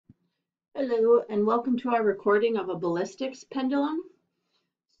Hello, and welcome to our recording of a ballistics pendulum.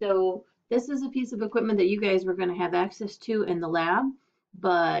 So this is a piece of equipment that you guys were going to have access to in the lab,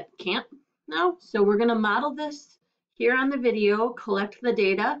 but can't now. So we're going to model this here on the video, collect the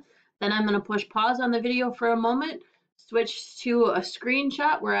data, then I'm going to push pause on the video for a moment, switch to a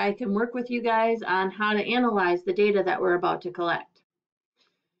screenshot where I can work with you guys on how to analyze the data that we're about to collect.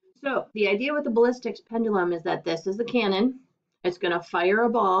 So the idea with the ballistics pendulum is that this is the cannon. It's going to fire a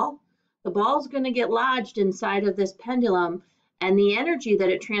ball. The ball is going to get lodged inside of this pendulum, and the energy that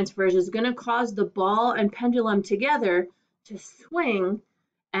it transfers is going to cause the ball and pendulum together to swing.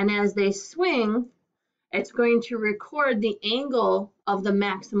 And as they swing, it's going to record the angle of the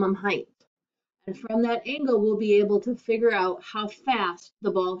maximum height. And from that angle, we'll be able to figure out how fast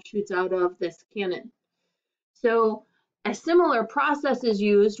the ball shoots out of this cannon. So a similar process is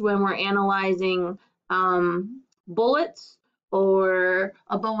used when we're analyzing bullets or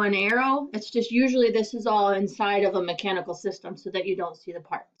a bow and arrow. It's just usually this is all inside of a mechanical system so that you don't see the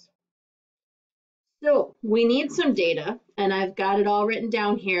parts. So we need some data, and I've got it all written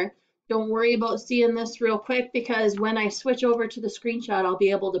down here. Don't worry about seeing this real quick, because when I switch over to the screenshot, I'll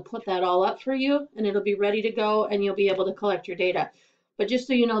be able to put that all up for you, and it'll be ready to go, and you'll be able to collect your data. But just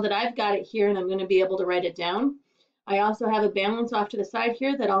so you know that I've got it here and I'm going to be able to write it down. I also have a balance off to the side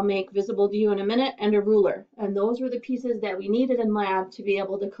here that I'll make visible to you in a minute, and a ruler. And those were the pieces that we needed in lab to be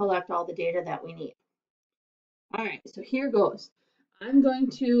able to collect all the data that we need. All right, so here goes. I'm going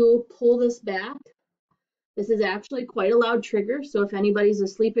to pull this back. This is actually quite a loud trigger, so if anybody's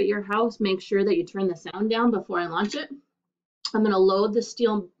asleep at your house, make sure that you turn the sound down before I launch it. I'm going to load the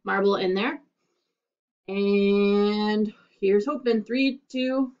steel marble in there. And here's hoping. 3,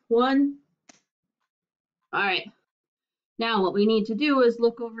 2, 1. All right. Now what we need to do is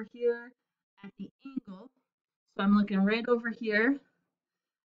look over here at the angle. So I'm looking right over here,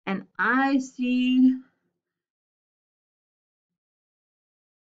 and I see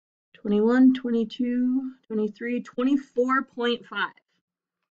 21, 22, 23, 24.5.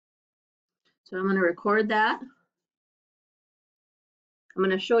 So I'm going to record that. I'm going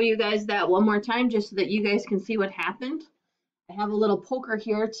to show you guys that one more time just so that you guys can see what happened. I have a little poker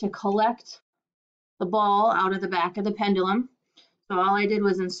here to collect the ball out of the back of the pendulum. So all I did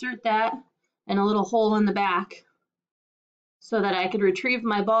was insert that in a little hole in the back so that I could retrieve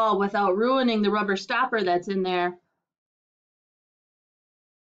my ball without ruining the rubber stopper that's in there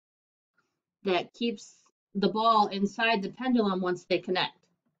that keeps the ball inside the pendulum once they connect.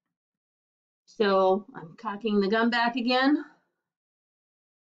 So I'm cocking the gun back again,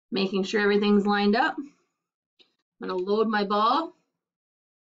 making sure everything's lined up. I'm going to load my ball.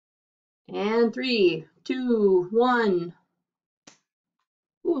 And 3, 2, 1.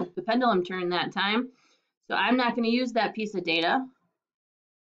 Ooh, the pendulum turned that time. So I'm not going to use that piece of data,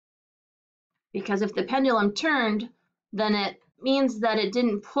 because if the pendulum turned, then it means that it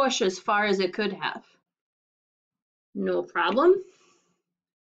didn't push as far as it could have. No problem.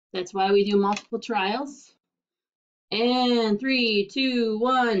 That's why we do multiple trials. And 3, 2,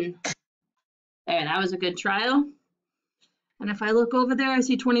 1. There, that was a good trial. And if I look over there, I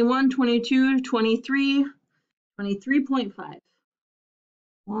see 21, 22, 23, 23.5.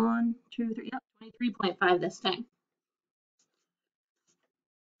 1, 2, 3, yep, 23.5 this time.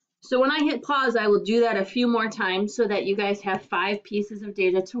 So when I hit pause, I will do that a few more times so that you guys have 5 pieces of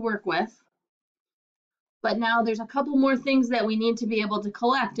data to work with. But now there's a couple more things that we need to be able to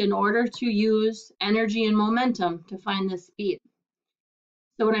collect in order to use energy and momentum to find this speed.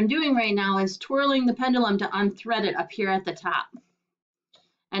 So what I'm doing right now is twirling the pendulum to unthread it up here at the top.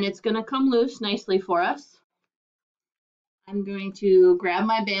 And it's going to come loose nicely for us. I'm going to grab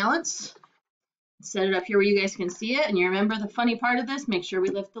my balance, set it up here where you guys can see it. And you remember the funny part of this, make sure we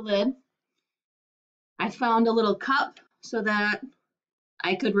lift the lid. I found a little cup so that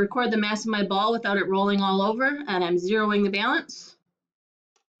I could record the mass of my ball without it rolling all over, and I'm zeroing the balance.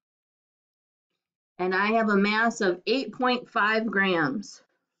 And I have a mass of 8.5 grams.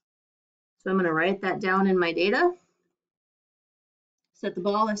 So I'm going to write that down in my data. Set the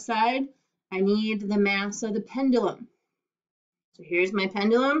ball aside. I need the mass of the pendulum. So here's my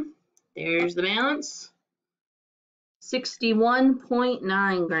pendulum. There's the balance.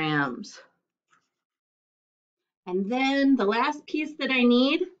 61.9 grams. And then the last piece that I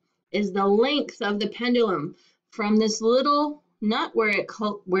need is the length of the pendulum from this little nut where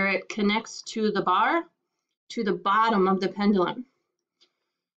it connects to the bar to the bottom of the pendulum.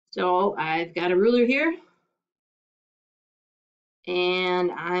 So I've got a ruler here, and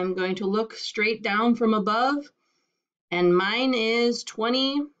I'm going to look straight down from above, and mine is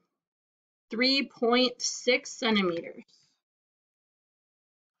 23.6 centimeters.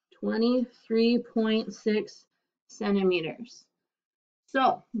 23.6 centimeters.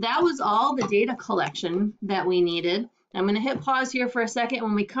 So that was all the data collection that we needed. I'm going to hit pause here for a second.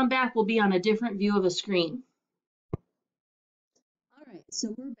 When we come back, we'll be on a different view of a screen. All right,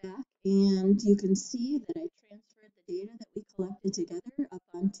 so we're back, and you can see that I transferred the data that we collected together up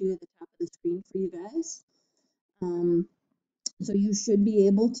onto the top of the screen for you guys. So you should be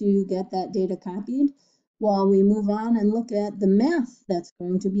able to get that data copied while we move on and look at the math that's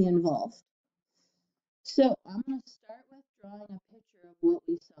going to be involved. So I'm going to start with drawing a picture of what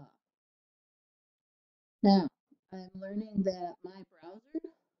we saw. Now, I'm learning that my browser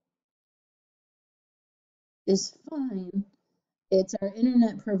is fine. It's our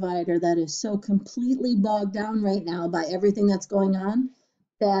internet provider that is so completely bogged down right now by everything that's going on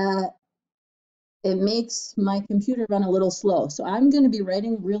that it makes my computer run a little slow. So I'm going to be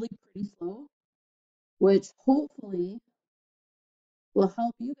writing really pretty slow, which hopefully will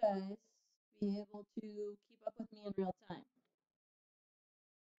help you guys be able to keep up with me in real time.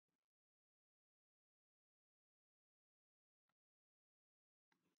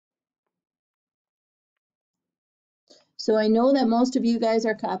 So I know that most of you guys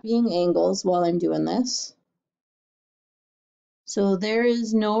are copying angles while I'm doing this. So there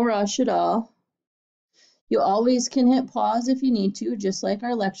is no rush at all. You always can hit pause if you need to, just like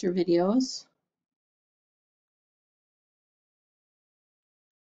our lecture videos.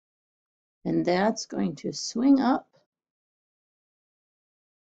 And that's going to swing up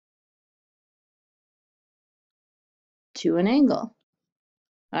to an angle.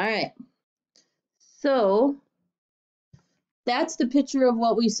 All right. So that's the picture of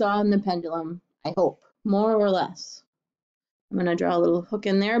what we saw in the pendulum, I hope, more or less. I'm going to draw a little hook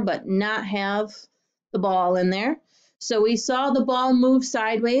in there, but not have the ball in there. So we saw the ball move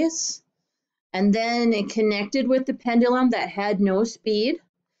sideways, and then it connected with the pendulum that had no speed,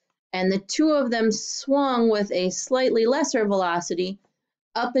 and the two of them swung with a slightly lesser velocity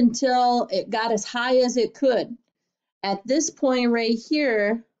up until it got as high as it could. At this point right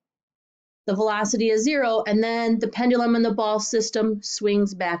here, the velocity is 0, and then the pendulum and the ball system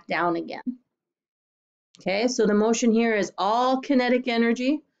swings back down again. Okay, so the motion here is all kinetic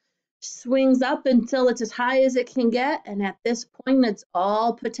energy, swings up until it's as high as it can get, and at this point it's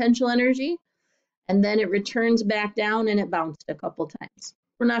all potential energy, and then it returns back down and it bounced a couple times.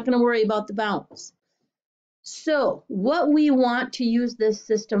 We're not going to worry about the bounce. So what we want to use this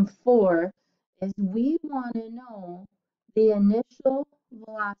system for is we want to know the initial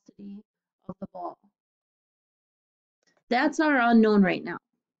velocity of the ball. That's our unknown right now.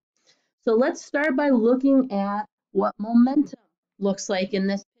 So let's start by looking at what momentum looks like in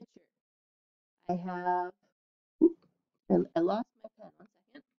this picture. I have, I lost my pen, 1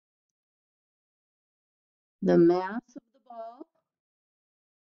 second. The mass of the ball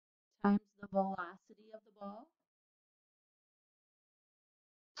times the velocity of the ball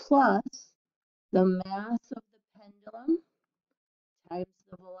plus the mass of the pendulum times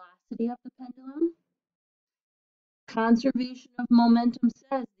the velocity of the pendulum. Conservation of momentum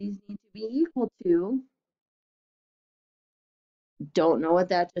says these need to be equal to, don't know what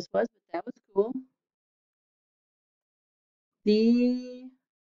that just was, but that was cool, the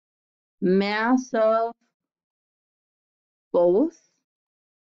mass of both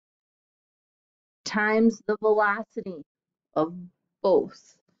times the velocity of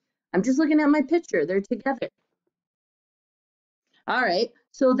both. I'm just looking at my picture, they're together. All right,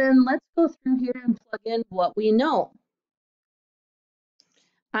 so then let's go through here and plug in what we know.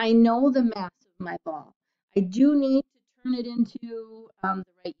 I know the mass of my ball. I do need to turn it into the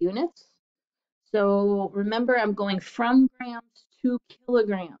right units. So remember, I'm going from grams to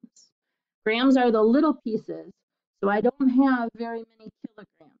kilograms. Grams are the little pieces, so I don't have very many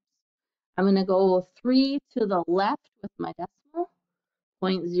kilograms. I'm going to go 3 to the left with my decimal,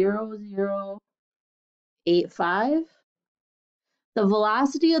 0.0085. The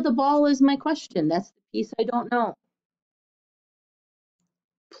velocity of the ball is my question. That's the piece I don't know.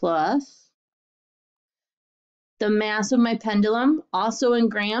 Plus the mass of my pendulum, also in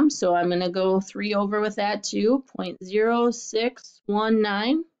grams, so I'm going to go 3 over with that too,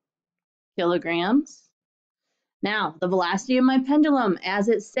 0.0619 kilograms. Now, the velocity of my pendulum as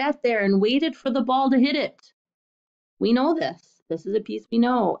it sat there and waited for the ball to hit it. We know this. This is a piece we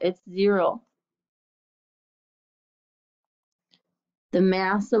know. It's 0. The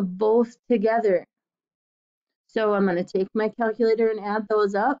mass of both together. So I'm going to take my calculator and add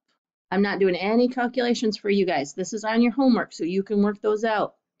those up. I'm not doing any calculations for you guys. This is on your homework, so you can work those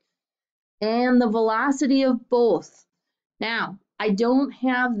out. And the velocity of both. Now, I don't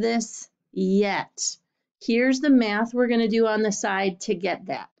have this yet. Here's the math we're going to do on the side to get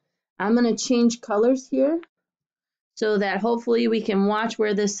that. I'm going to change colors here so that hopefully we can watch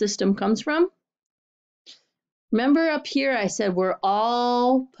where this system comes from. Remember up here I said we're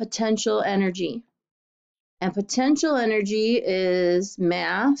all potential energy. And potential energy is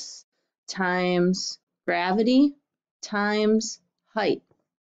mass times gravity times height.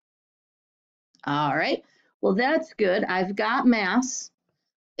 All right, well that's good. I've got mass.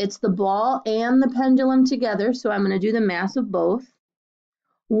 It's the ball and the pendulum together, so I'm going to do the mass of both.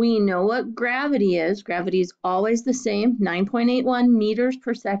 We know what gravity is. Gravity is always the same, 9.81 meters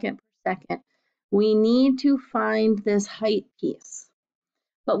per second per second. We need to find this height piece.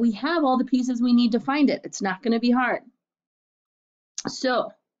 But we have all the pieces we need to find it. It's not going to be hard.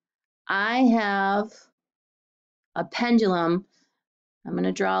 So I have a pendulum. I'm going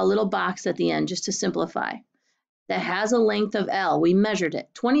to draw a little box at the end just to simplify. That has a length of L. We measured it,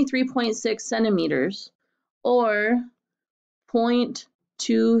 23.6 centimeters or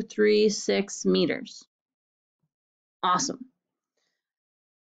 0.236 meters. Awesome.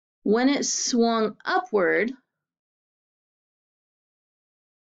 When it swung upward,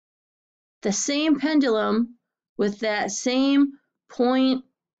 the same pendulum with that same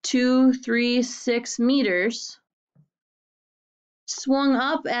 0.236 meters swung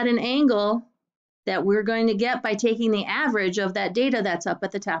up at an angle that we're going to get by taking the average of that data that's up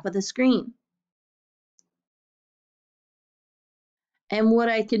at the top of the screen. And what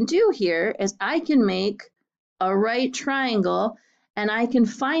I can do here is I can make a right triangle and I can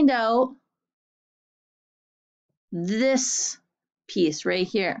find out this piece right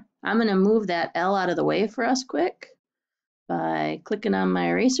here. I'm going to move that L out of the way for us quick by clicking on my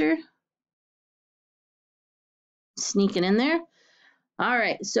eraser, sneaking in there. All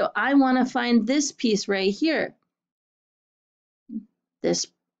right, so I want to find this piece right here, this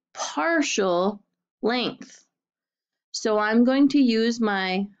partial length. So I'm going to use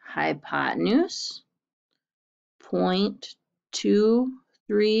my hypotenuse,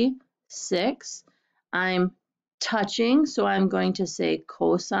 0.236. I'm touching, so I'm going to say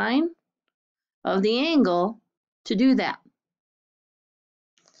cosine of the angle to do that.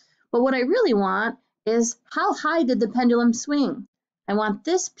 But what I really want is how high did the pendulum swing? I want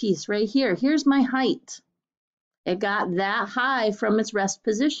this piece right here. Here's my height. It got that high from its rest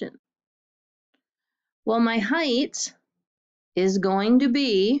position. Well, my height is going to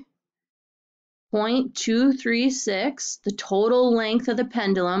be 0.236, the total length of the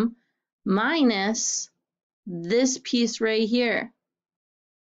pendulum, minus this piece right here.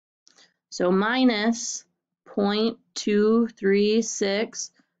 So minus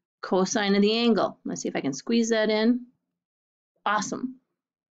 0.236 cosine of the angle. Let's see if I can squeeze that in. Awesome.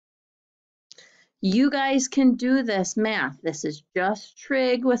 You guys can do this math. This is just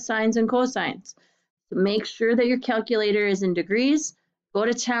trig with sines and cosines. So make sure that your calculator is in degrees. Go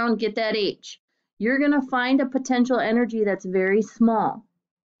to town, get that H. You're going to find a potential energy that's very small,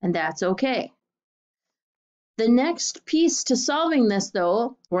 and that's okay. The next piece to solving this,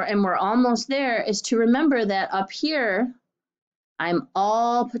 though, and we're almost there, is to remember that up here, I'm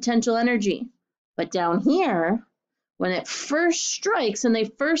all potential energy. But down here, when it first strikes and they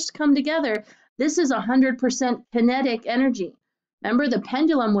first come together, this is 100% kinetic energy. Remember, the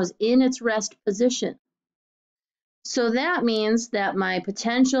pendulum was in its rest position. So that means that my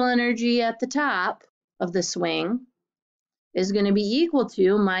potential energy at the top of the swing is going to be equal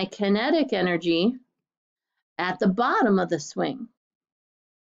to my kinetic energy at the bottom of the swing.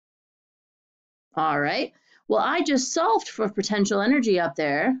 All right, well, I just solved for potential energy up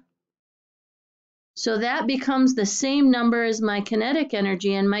there. So that becomes the same number as my kinetic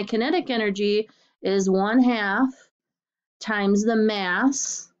energy, and my kinetic energy is 1/2 times the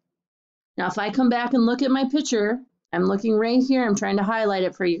mass. Now, if I come back and look at my picture, I'm looking right here, I'm trying to highlight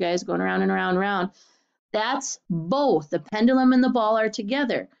it for you guys, going around and around and around. That's both, the pendulum and the ball are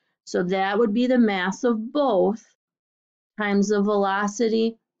together. So that would be the mass of both times the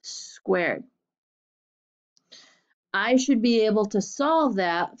velocity squared. I should be able to solve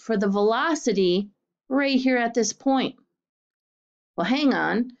that for the velocity right here at this point. Well, hang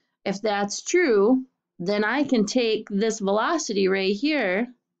on. If that's true, then I can take this velocity right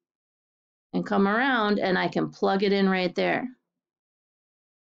here and come around and I can plug it in right there.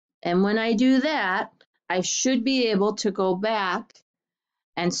 And when I do that, I should be able to go back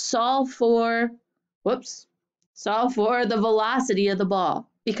and solve for the velocity of the ball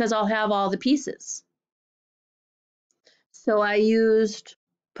because I'll have all the pieces. So I used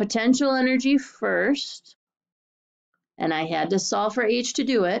potential energy first, and I had to solve for H to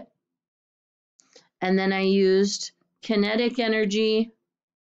do it. And then I used kinetic energy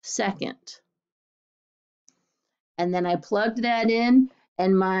second. And then I plugged that in,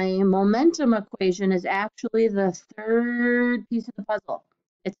 And my momentum equation is actually the third piece of the puzzle.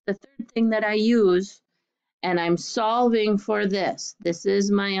 It's the third thing that I use, and I'm solving for this. This is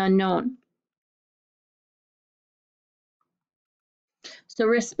my unknown. So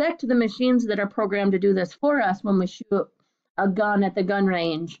respect the machines that are programmed to do this for us when we shoot a gun at the gun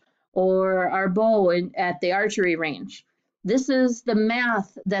range or our bow at the archery range. This is the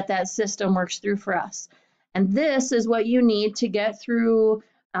math that system works through for us. And this is what you need to get through,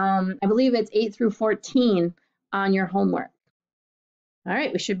 I believe it's 8 through 14 on your homework. All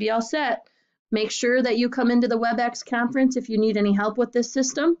right, we should be all set. Make sure that you come into the WebEx conference if you need any help with this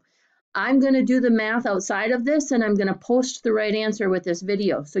system. I'm going to do the math outside of this, and I'm going to post the right answer with this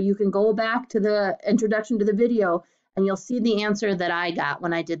video. So you can go back to the introduction to the video, and you'll see the answer that I got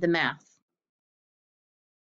when I did the math.